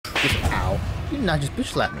You did not just bitch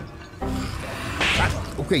slap me.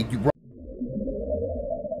 Okay, you wrong.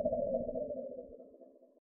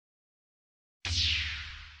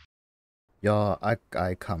 Y'all,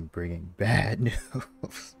 I come bringing bad news.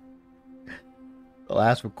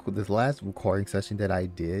 This last recording session that I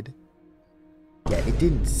did, yeah, it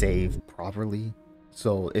didn't save properly,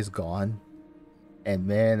 so it's gone. And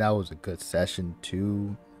man, that was a good session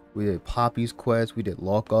too. We did Poppy's quest, we did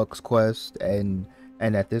Lockock's quest, and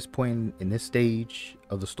at this point in this stage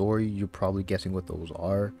of the story, you're probably guessing what those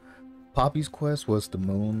are. Poppy's quest was the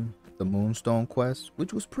Moonstone quest,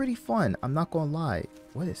 which was pretty fun. I'm not gonna lie.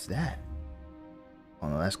 What is that? Oh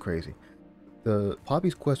no, that's crazy. The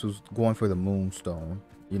Poppy's quest was going for the Moonstone,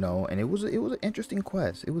 you know, and it was an interesting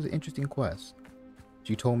quest. It was an interesting quest.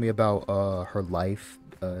 She told me about her life,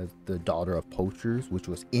 the daughter of poachers, which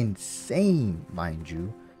was insane, mind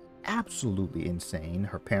you. Absolutely insane.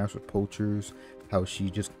 Her parents were poachers, how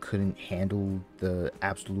she just couldn't handle the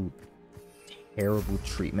absolute terrible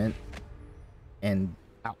treatment and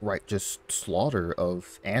outright just slaughter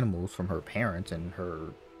of animals from her parents and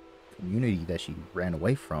her community that she ran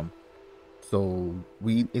away from. So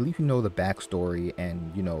we at least know the backstory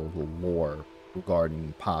and, you know, the lore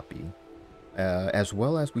regarding Poppy. As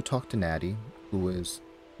well as we talked to Natty, who is,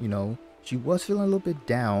 you know, she was feeling a little bit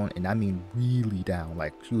down, and I mean really down,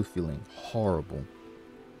 like she was feeling horrible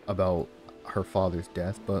about her father's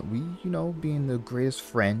death. But we, you know, being the greatest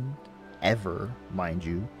friend ever, mind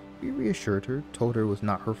you, we reassured her, told her it was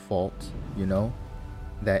not her fault, you know,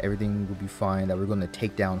 that everything would be fine, that we're going to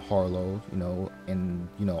take down Harlow, you know, in,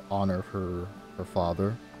 you know, honor of her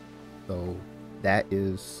father. So that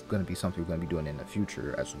is going to be something we're going to be doing in the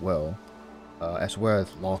future as well. As well as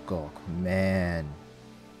Lockock, man,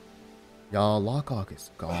 y'all, Lockock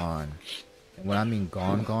is gone. And when I mean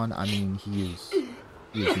gone, I mean he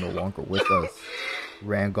is no longer with us.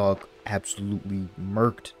 Rangog absolutely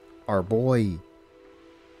murked our boy.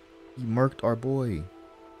 He murked our boy,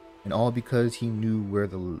 and all because he knew where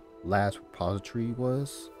the last repository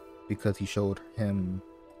was, because he showed him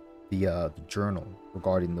the journal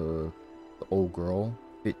regarding the old girl,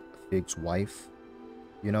 Fig's wife,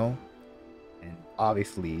 you know. And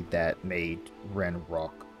obviously that made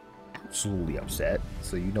Ranrock absolutely upset.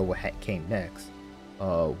 So you know what came next.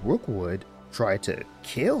 Rookwood tried to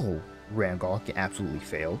kill Rangok and absolutely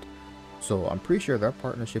failed. So I'm pretty sure their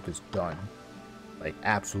partnership is done. Like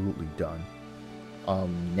absolutely done.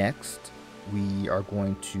 Next we are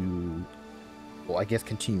going to, well, I guess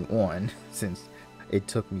continue on since it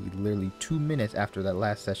took me literally 2 minutes after that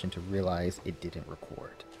last session to realize it didn't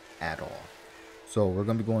record at all. So we're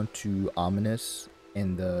going to be going to Ominous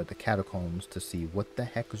in the catacombs to see what the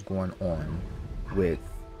heck is going on with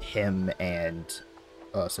him and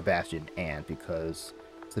Sebastian and because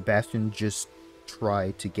Sebastian just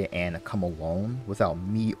tried to get Anne to come alone without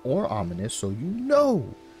me or Ominous. So you know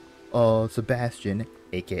Sebastian,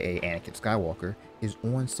 aka Anakin Skywalker, is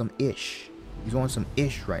on some ish. He's on some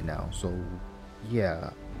ish right now. So yeah,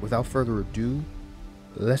 without further ado,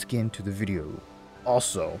 let's get into the video.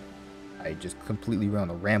 Also, I just completely ran on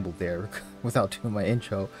a ramble there without doing my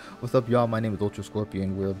intro. What's up, y'all? My name is Ultra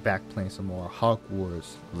Scorpion. We're back playing some more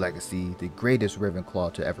Hogwarts Legacy, the greatest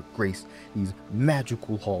Ravenclaw to ever grace these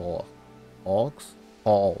magical halls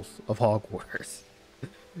of Hogwarts.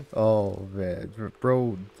 Oh man,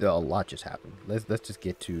 bro, a lot just happened. Let's just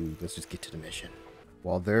get to the mission.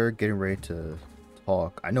 While they're getting ready to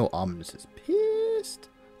talk, I know Ominous is pissed.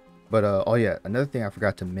 But oh yeah, another thing I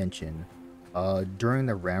forgot to mention. During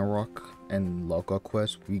the Ranrock and Lockock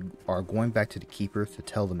quest, we are going back to the Keepers to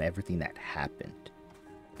tell them everything that happened.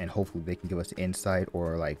 And hopefully they can give us insight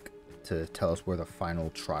or like to tell us where the final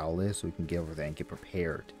trial is so we can get over there and get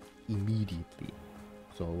prepared immediately.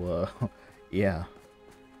 So, yeah.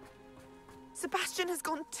 Sebastian has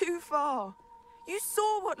gone too far. You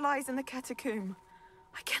saw what lies in the catacomb.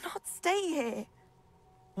 I cannot stay here.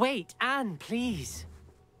 Wait, Anne, please.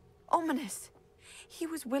 Ominous. He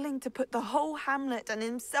was willing to put the whole hamlet and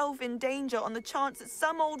himself in danger on the chance that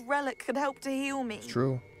some old relic could help to heal me. It's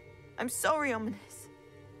true. I'm sorry, Ominous.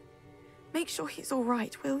 Make sure he's all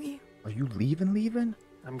right, will you? Are you leaving?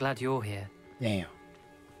 I'm glad you're here. Damn.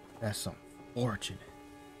 That's unfortunate.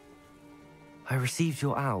 I received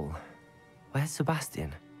your owl. Where's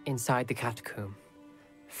Sebastian? Inside the catacomb.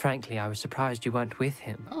 Frankly, I was surprised you weren't with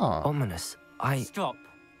him. Oh. Ominous, Stop.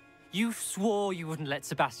 You swore you wouldn't let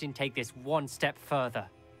Sebastian take this one step further.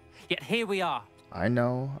 Yet here we are. I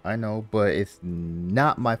know, but it's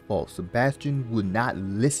not my fault. Sebastian would not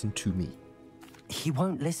listen to me. He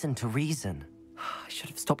won't listen to reason. I should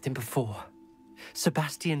have stopped him before.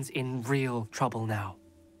 Sebastian's in real trouble now.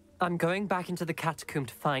 I'm going back into the catacomb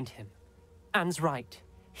to find him. Anne's right.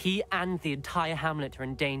 He and the entire hamlet are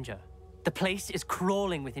in danger. The place is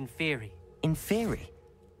crawling with Inferi. Inferi?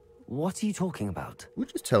 What are you talking about? Who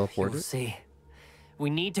just You'll teleported? see. We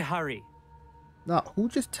need to hurry. Nah, who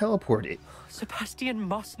just teleported? Sebastian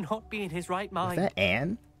must not be in his right Is mind. that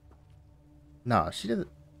Anne? Nah, she doesn't.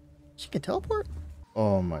 She can teleport?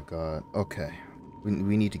 Oh my god. Okay. We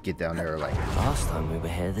need to get down there like. Last time we were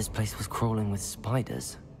here, this place was crawling with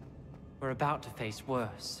spiders. We're about to face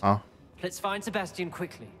worse. Huh? Let's find Sebastian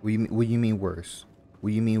quickly. What do you mean worse?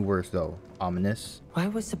 What do you mean worse though? Ominous?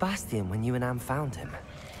 Where was Sebastian when you and Anne found him?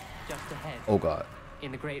 Just ahead. Oh god.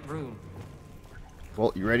 In the great room.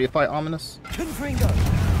 Well, you ready to fight Ominous? Confringo!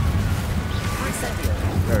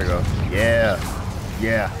 There we go. Yeah.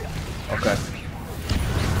 Yeah. Okay.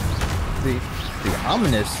 See,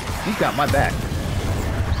 Ominous, he got my back.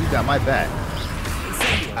 He got my back.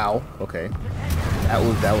 Ow. Okay. That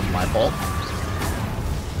was my fault.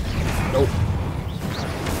 Nope.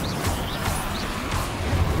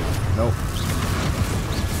 Nope.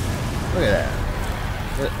 Look at that.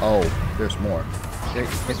 Oh, there's more.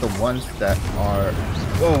 Hit the ones that are.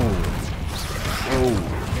 Whoa. Whoa.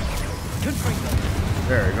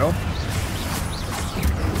 There we go.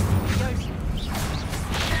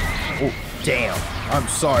 Oh, damn. I'm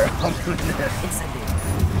sorry.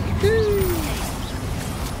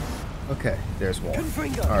 Okay, there's one.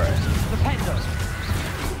 Alright.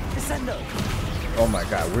 Oh my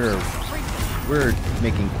god, we're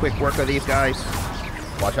making quick work of these guys.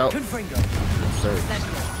 Watch out. Yes, sir.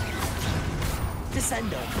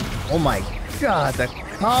 Oh my god, the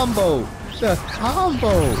combo! The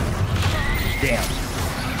combo! Damn.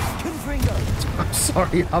 I'm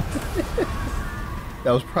sorry.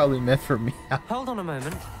 That was probably meant for me. Hold on a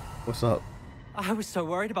moment. What's up? I was so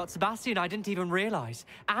worried about Sebastian I didn't even realize.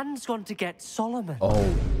 Anne's gone to get Solomon. Oh.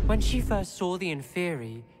 When she first saw the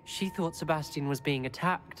Inferi, she thought Sebastian was being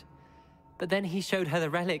attacked. But then he showed her the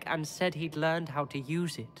relic and said he'd learned how to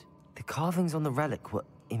use it. The carvings on the relic were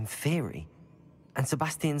Inferi, and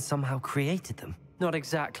Sebastian somehow created them. Not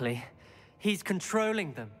exactly. He's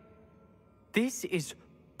controlling them. This is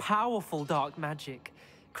powerful dark magic.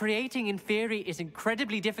 Creating Inferi is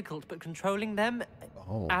incredibly difficult, but controlling them...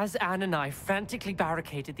 Oh. As Anne and I frantically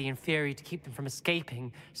barricaded the Inferi to keep them from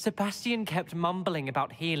escaping, Sebastian kept mumbling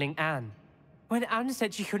about healing Anne. When Anne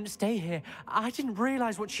said she couldn't stay here, I didn't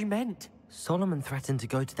realize what she meant. Solomon threatened to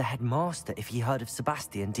go to the headmaster if he heard of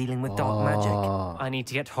Sebastian dealing with dark magic. I need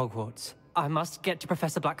to get to Hogwarts. I must get to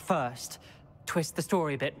Professor Black first. Twist the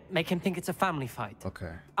story a bit, make him think it's a family fight.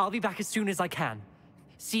 Okay. I'll be back as soon as I can.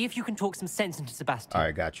 See if you can talk some sense into Sebastian.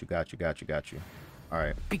 Alright, got you.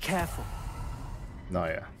 Alright. Be careful. No,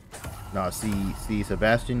 yeah. No, see,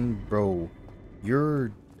 Sebastian, bro,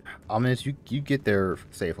 you're Ominous, you get there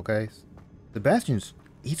safe, okay? Sebastian's,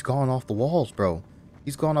 he's gone off the walls, bro.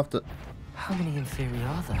 He's gone off the... How many Inferi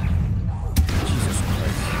are there? Jesus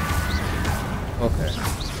Christ. Okay.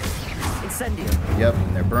 Incendio. Yep,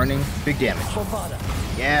 and they're burning. Big damage. Bombada.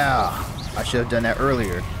 Yeah. I should have done that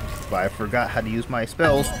earlier, but I forgot how to use my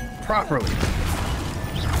spells properly.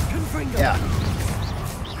 Yeah.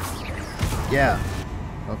 Yeah.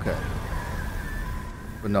 Okay.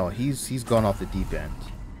 But no, he's gone off the deep end.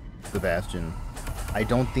 Sebastian. I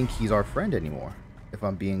don't think he's our friend anymore, if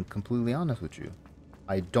I'm being completely honest with you.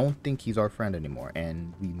 I don't think he's our friend anymore,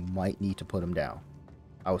 and we might need to put him down.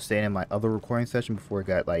 I was saying in my other recording session before it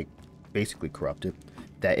got, like, basically corrupted,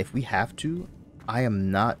 that if we have to,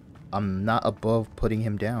 I'm not above putting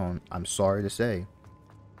him down. I'm sorry to say.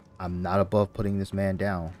 I'm not above putting this man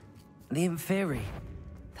down. The Inferi.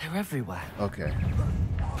 They're everywhere. Okay.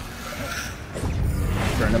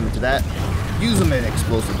 Turn them into that. Use them in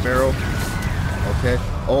explosive barrel. Okay.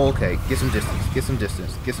 Oh, okay. Get some distance. Get some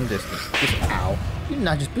distance. Get some distance. Ow. You did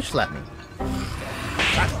not just bitch slap me.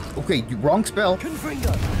 Ah, okay, you wrong spell.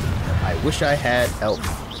 I wish I had help.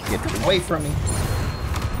 Get away from me.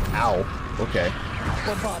 Ow. Okay.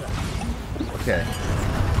 Okay.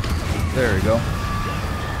 There we go.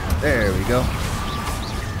 There we go.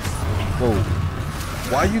 Whoa.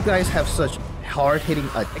 Why do you guys have such hard-hitting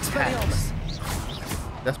attacks?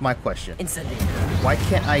 That's my question. Why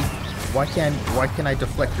can't I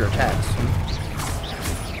deflect your attacks?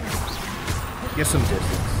 Get some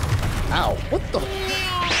distance. Ow, what the?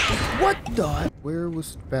 Where was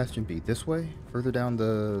Sebastian B? This way? Further down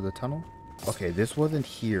the tunnel? Okay, this wasn't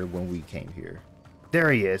here when we came here.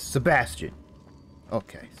 There he is, Sebastian.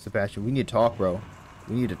 Okay, Sebastian, we need to talk, bro.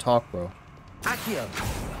 We need to talk, bro. Accio.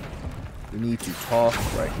 We need to talk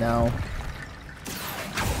right now.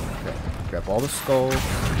 Okay, grab all the skulls.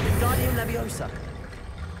 Guardian Leviosa.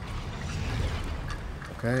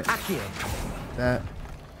 Okay. Accio. That.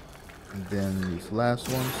 And then these last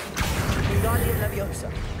ones.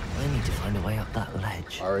 I need to find a way up that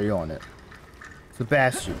ledge. Already on it.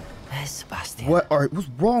 Sebastian. There's Sebastian. What's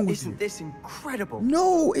wrong with Isn't you? this incredible?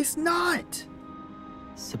 No, it's not.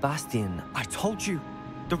 Sebastian. I told you,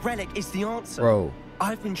 the relic is the answer. Bro.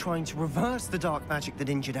 I've been trying to reverse the dark magic that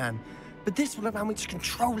injured Anne, but this will allow me to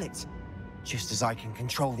control it. Just as I can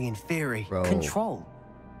control the Inferi. Bro. Control.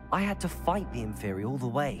 I had to fight the Inferi all the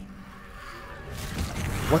way.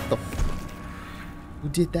 What the Who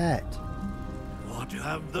did that? What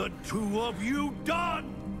have the two of you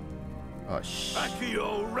done? Oh,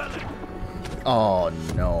 Accio relic. Oh,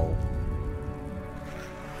 no.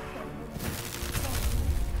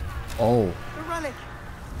 Oh. The relic!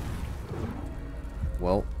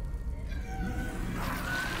 Well.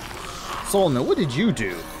 Solomon, what did you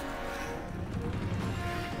do?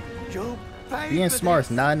 You'll pay Being for smart is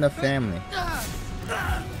this. not enough family.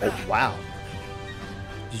 Oh, wow.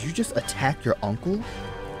 Did you just attack your uncle?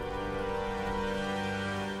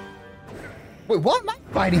 Wait, what am I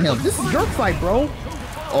fighting him? This is your fight, bro.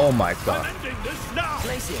 Oh my god. Ending this now.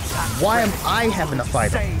 Why am I having to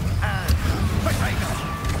fight him?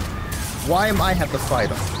 Why am I having to fight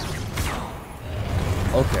him?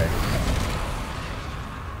 Okay.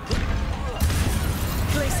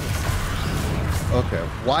 Okay.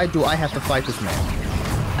 Why do I have to fight this man?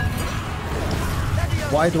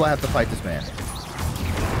 Why do I have to fight this man?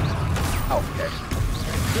 Oh, okay.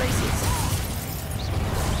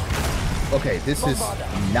 Okay, this is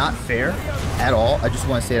not fair at all. I just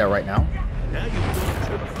want to say that right now.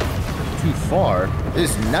 Too far.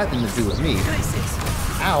 This has nothing to do with me.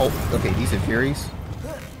 Ow. Okay, these Infuries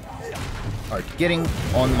are getting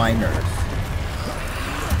on my nerves.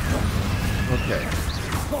 Okay.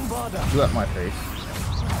 You at my face.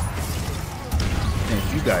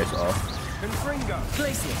 Finish you guys off.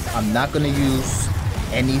 I'm not gonna use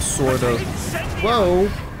any sort of... Whoa!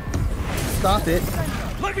 Stop it.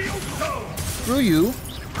 Screw you.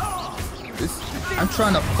 I'm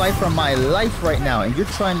trying to fight for my life right now, and you're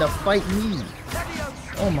trying to fight me.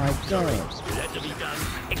 Oh my god.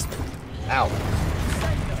 Ow.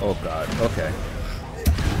 Oh god. Okay.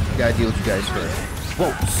 Gotta deal with you guys first.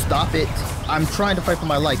 Whoa, stop it. I'm trying to fight for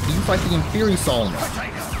my life. Can you fight the Inferi Solomon?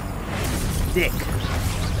 Dick.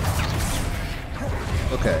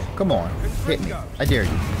 Okay, come on. Hit me. I dare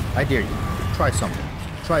you. I dare you. Try something.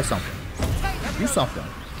 Try something. Do something.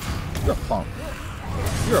 You're a punk.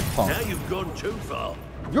 You're a punk. Now you've gone too far.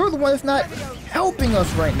 You're the one that's not helping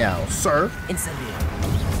us right now, sir. Incendio.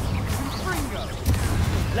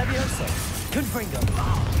 Levioso. Confringo.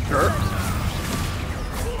 Sure.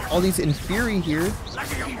 All these Inferi here.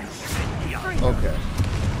 Okay.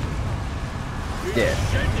 Dead.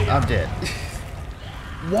 I'm dead.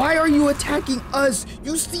 Why are you attacking us?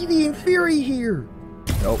 You see the Inferi here.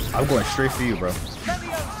 Nope, I'm going straight for you, bro.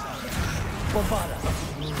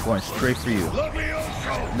 Going straight for you.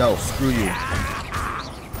 No, screw you.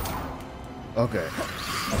 Okay.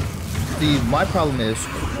 See, my problem is,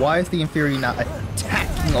 why is the Inferi not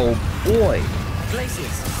attacking old boy?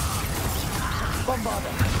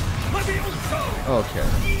 Okay.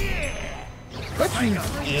 But you...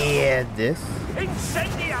 Yeah, this.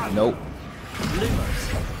 Nope.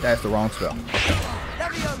 That's the wrong spell.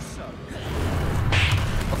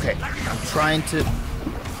 Okay, I'm trying to...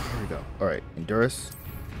 Here we go. Alright, Endurus.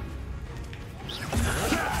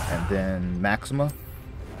 And then Maxima.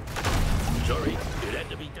 Sorry, it had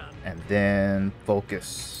to be done. And then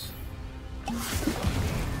Focus.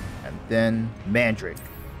 And then Mandrake.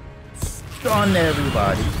 Stun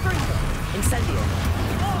everybody. Incendio.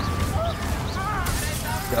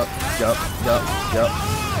 Yup.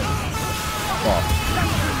 Oh.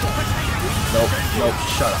 Nope.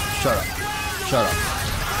 Shut up.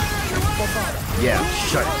 Yeah,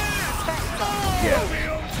 shut it. Yeah.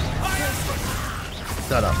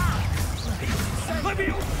 Shut up.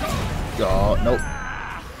 Oh, nope.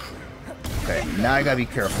 Okay, now I gotta be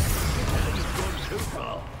careful.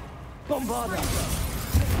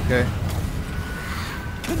 Okay.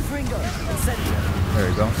 There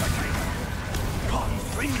you go.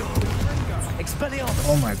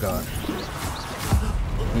 Oh my god.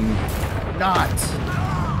 Not.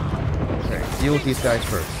 Okay, deal with these guys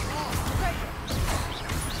first.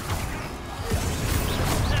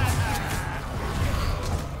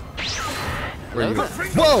 Where you go?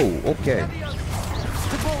 Whoa! Okay.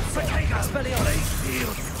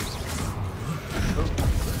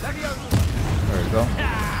 There you go.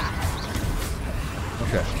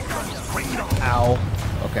 Okay. Ow.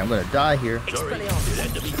 Okay, I'm gonna die here. Sorry, it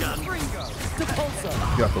had to be done.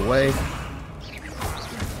 Get out the way.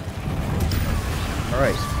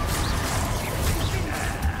 Alright.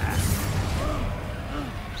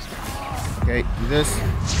 Okay, do this.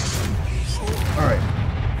 Alright.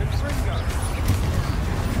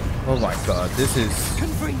 Oh my god, this is...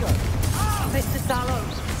 Mr. Sallow,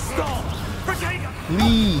 stop!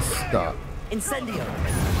 Please stop. Incendio!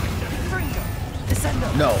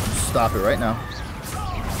 Descendo! No, stop it right now.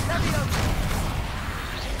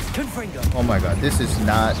 Confringo! Oh my god, this is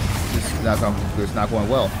not going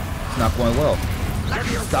well. It's not going well.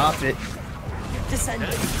 Stop it.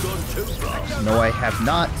 Descendo! No, I have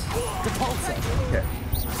not. Depulso! Okay.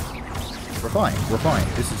 We're fine. We're fine.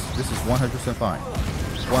 This is 100% fine.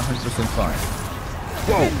 100% fine.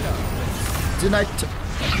 Whoa! Did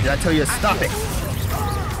I tell you to stop it?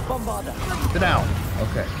 Bombarda! Sit down.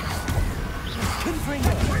 Okay.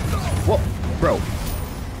 Confringo! Whoa, bro.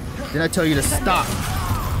 Did I tell you to stop?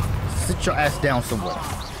 Sit your ass down somewhere.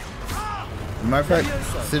 As a matter of fact,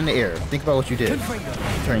 sit in the air. Think about what you did.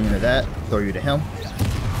 Turn you into that. Throw you to him.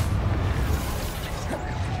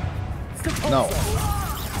 No.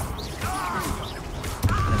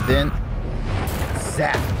 And then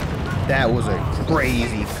zap. That was a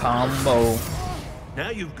crazy combo. Now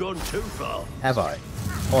you've gone too far. Have I?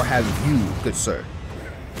 Or have you, good sir?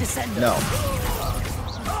 Descendo! No.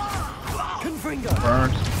 Confringo!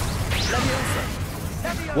 Burn.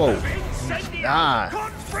 Whoa. Nah.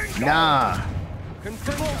 Nah.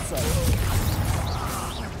 Depulso!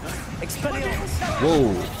 Expelliarmus!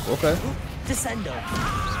 Whoa. Okay. Descendo!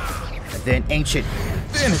 And then ancient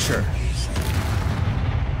finisher.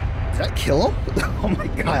 Did I kill him? Oh my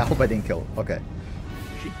god, I hope I didn't kill him. Okay.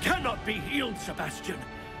 She cannot be healed, Sebastian.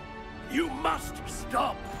 You must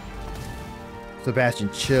stop.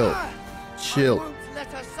 Sebastian, chill. Chill.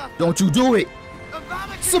 Don't you do it!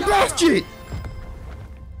 Sebastian!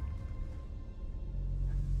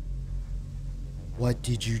 What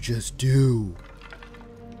did you just do?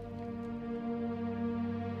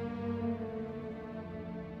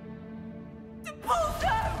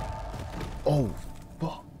 Oh,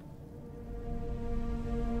 fuck.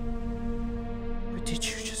 What did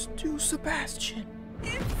you just do, Sebastian?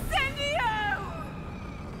 Incendio!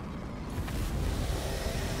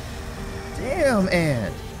 Damn,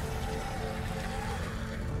 Ann.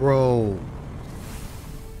 Bro.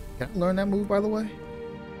 Can I learn that move, by the way?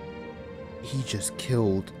 He just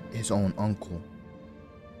killed his own uncle.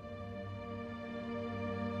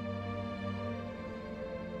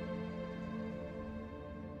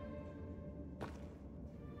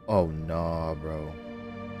 Oh, nah, bro.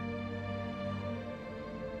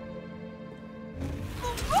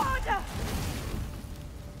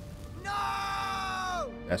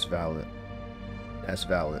 No! That's valid. That's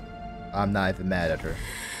valid. I'm not even mad at her.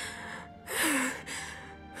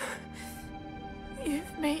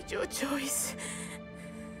 You've made your choice.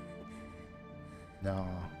 No.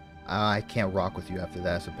 I can't rock with you after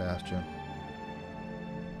that, Sebastian.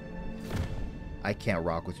 I can't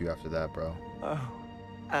rock with you after that, bro. Oh,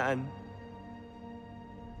 Anne.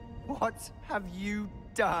 What have you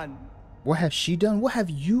done? What has she done? What have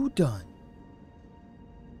you done?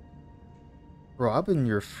 Bro, I've been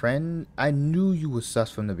your friend. I knew you was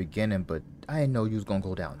sus from the beginning, but I didn't know you was gonna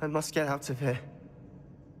go down. I must get out of here.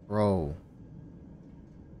 Bro.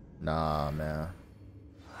 Nah, man.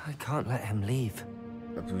 I can't let him leave.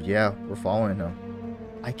 Yeah, we're following him.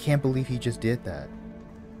 I can't believe he just did that.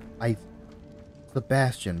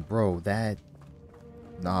 Sebastian, bro, that...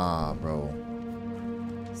 Nah, bro.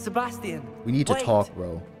 Sebastian! We need to wait. talk,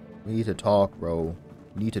 bro. We need to talk, bro.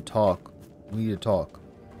 We need to talk. We need to talk.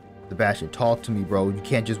 Sebastian, talk to me, bro. You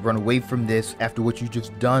can't just run away from this after what you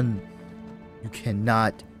just done. You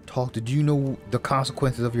cannot talk to... Do you know the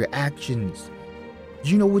consequences of your actions? Do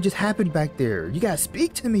you know what just happened back there? You gotta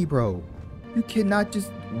speak to me, bro. You cannot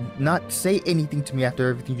just not say anything to me after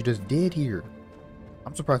everything you just did here.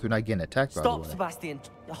 I'm surprised we're not getting attacked, by the Stop, way. Sebastian.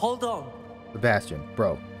 Hold on. Sebastian,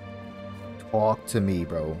 bro. Talk to me,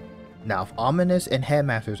 bro. Now, if Ominous and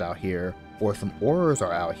Headmasters out here, or some Aurors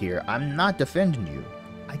are out here, I'm not defending you.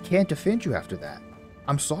 I can't defend you after that.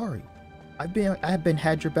 I'm sorry. I've been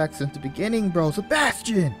had your back since the beginning, bro.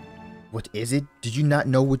 Sebastian! What is it? Did you not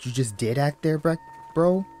know what you just did out there,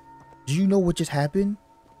 bro? Do you know what just happened?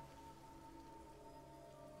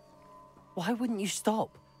 Why wouldn't you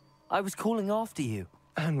stop? I was calling after you.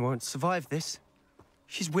 Anne won't survive this.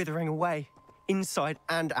 She's withering away, inside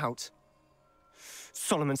and out.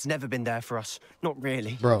 Solomon's never been there for us. Not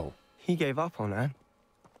really. Bro. He gave up on Anne.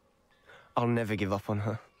 I'll never give up on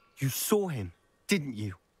her. You saw him, didn't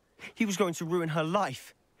you? He was going to ruin her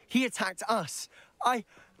life. He attacked us. I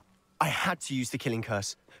had to use the killing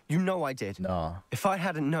curse. You know I did. Nah. If I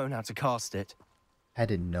hadn't known how to cast it...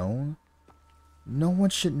 Hadn't known? No one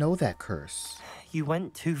should know that curse. You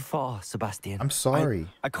went too far, Sebastian. I'm sorry.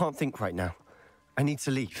 I can't think right now. I need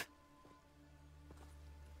to leave.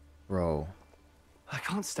 Bro. I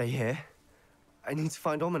can't stay here. I need to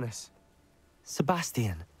find Ominous.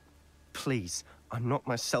 Sebastian. Please, I'm not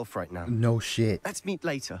myself right now. No shit. Let's meet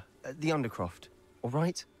later at the Undercroft, all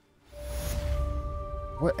right?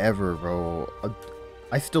 Whatever, bro.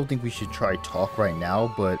 I still think we should try talk right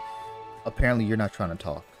now, but apparently you're not trying to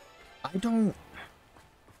talk. I don't...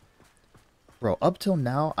 Bro, up till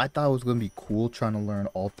now, I thought it was going to be cool trying to learn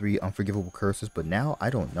all 3 unforgivable curses, but now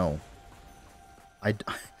I don't know. I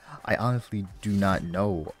honestly do not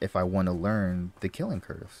know if I want to learn the killing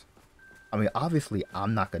curse. I mean, obviously,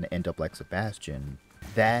 I'm not going to end up like Sebastian.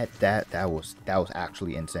 That was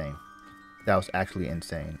actually insane. That was actually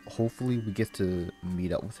insane. Hopefully, we get to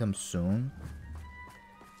meet up with him soon.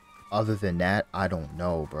 Other than that, I don't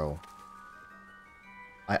know, bro.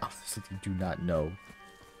 I honestly do not know.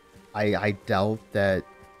 I doubt that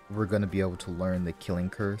we're going to be able to learn the killing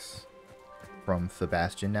curse from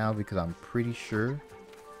Sebastian now, because I'm pretty sure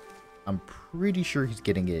he's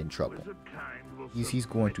getting it in trouble. He's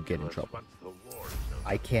going to get in trouble.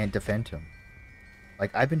 I can't defend him.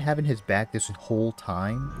 Like, I've been having his back this whole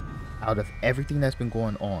time out of everything that's been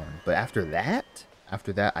going on. But after that,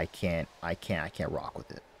 I can't rock with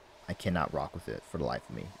it. I cannot rock with it for the life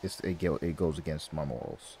of me. It goes against my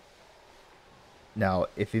morals. Now,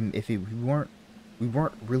 if we weren't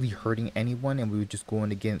really hurting anyone and we were just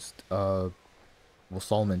going against what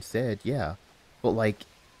Solomon said, yeah. But like,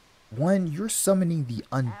 one, you're summoning the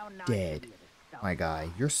undead, my guy.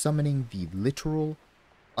 You're summoning the literal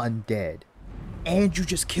undead. And you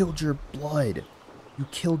just killed your blood. You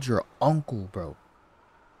killed your uncle, bro.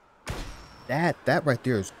 That right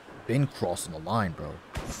there has been crossing the line, bro.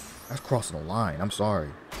 That's crossing the line. I'm sorry.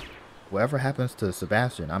 Whatever happens to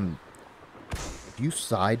Sebastian, if you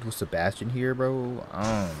side with Sebastian here, bro,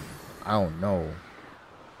 I don't know.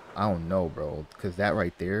 I don't know, bro. Because that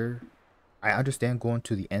right there, I understand going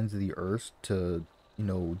to the ends of the earth to, you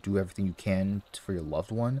know, do everything you can for your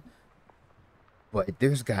loved one. But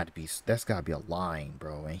that's gotta be a line,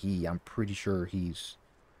 bro. And I'm pretty sure he's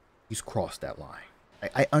crossed that line.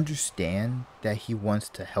 I understand that he wants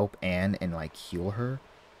to help Anne and like heal her,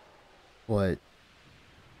 but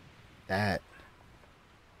that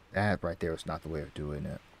right there is not the way of doing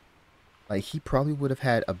it. Like, he probably would have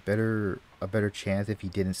had a better chance if he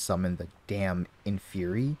didn't summon the damn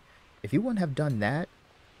Inferi. If he wouldn't have done that,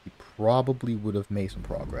 he probably would have made some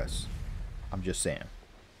progress. I'm just saying.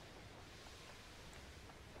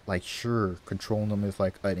 Like, sure, controlling them is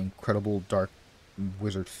like an incredible dark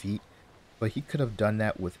wizard feat, but he could have done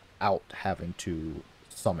that without having to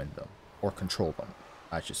summon them or control them,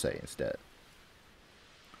 I should say, instead.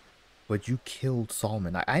 But you killed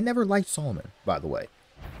Solomon. I never liked Solomon, by the way.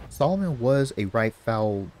 Solomon was a right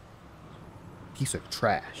foul piece of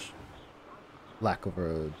trash. Lack of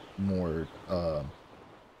a more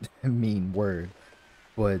mean word.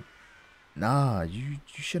 But nah, you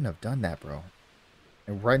shouldn't have done that, bro.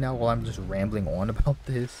 And right now, while I'm just rambling on about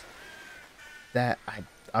this,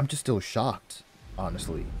 I'm just still shocked,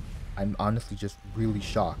 honestly. I'm honestly just really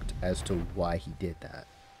shocked as to why he did that.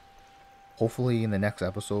 Hopefully in the next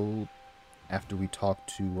episode, after we talk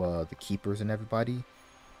to the keepers and everybody,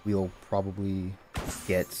 we'll probably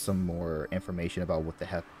get some more information about what the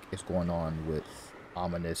heck is going on with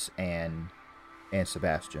Ominous and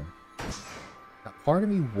Sebastian. Now, part of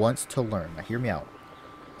me wants to learn. Now, hear me out.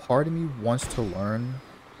 Part of me wants to learn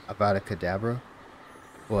about a Kadabra,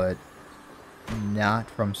 but not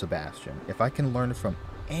from Sebastian. If I can learn it from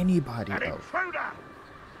anybody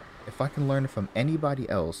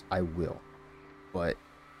else, I will. But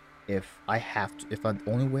if the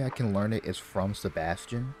only way I can learn it is from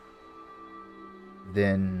Sebastian,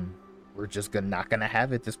 then we're just not gonna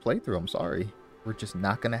have it this playthrough. I'm sorry. We're just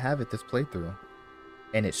not gonna have it this playthrough.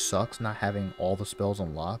 And it sucks not having all the spells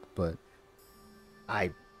unlocked, but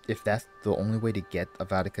if that's the only way to get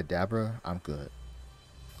Avada Kedavra, I'm good.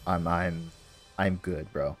 I'm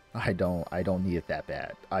good, bro. I don't need it that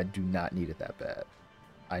bad. I do not need it that bad.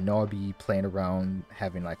 I know I'll be playing around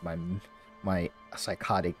having like my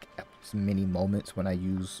psychotic mini moments when I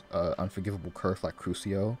use unforgivable curse like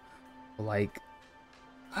Crucio. But like,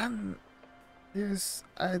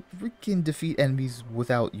 we can defeat enemies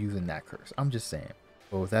without using that curse. I'm just saying.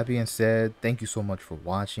 But with that being said, thank you so much for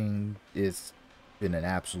watching. It's been an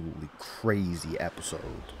absolutely crazy episode.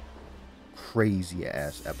 Crazy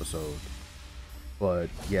ass episode. But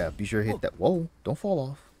yeah, be sure to hit that. Whoa, don't fall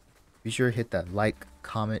off. Be sure to hit that like,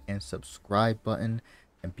 comment, and subscribe button.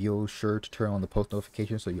 And be sure to turn on the post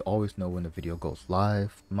notifications so you always know when the video goes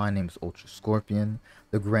live. My name is Ultra Scorpion,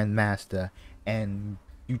 the Grandmaster, and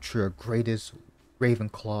future greatest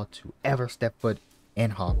Ravenclaw to ever step foot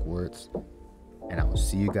in Hogwarts. And I will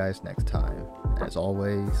see you guys next time. As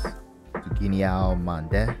always, Tukiniao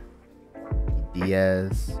Mande y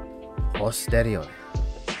Diaz Posteriores.